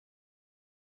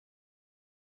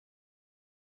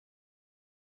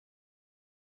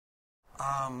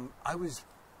I was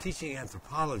teaching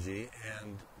anthropology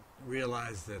and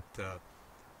realized that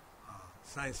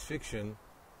science fiction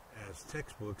as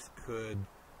textbooks could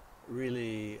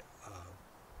really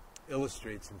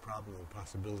illustrate some problems and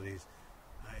possibilities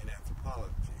in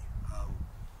anthropology.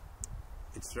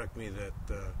 It struck me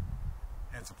that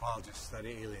anthropologists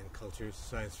study alien cultures,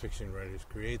 science fiction writers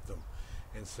create them.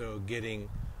 And so getting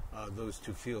those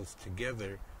two fields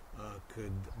together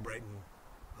could brighten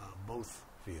both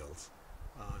fields.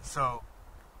 So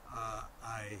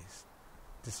I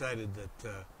decided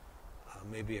that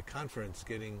maybe a conference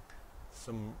getting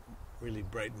some really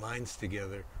bright minds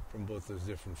together from both those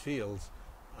different fields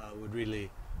would really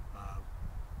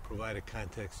provide a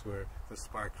context where the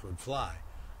sparks would fly.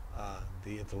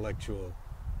 The intellectual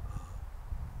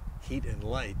heat and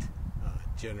light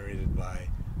generated by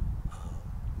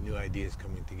new ideas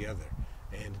coming together.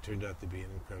 And it turned out to be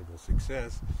an incredible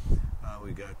success.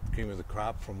 We got cream of the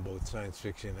crop from both science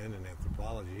fiction and in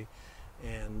anthropology.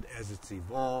 And as it's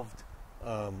evolved,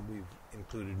 we've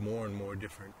included more and more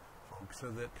different folks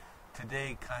so that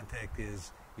today Contact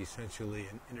is essentially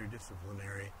an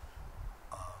interdisciplinary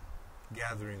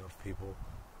gathering of people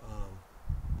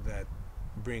that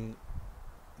bring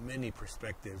many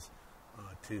perspectives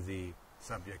to the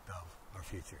subject of our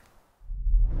future.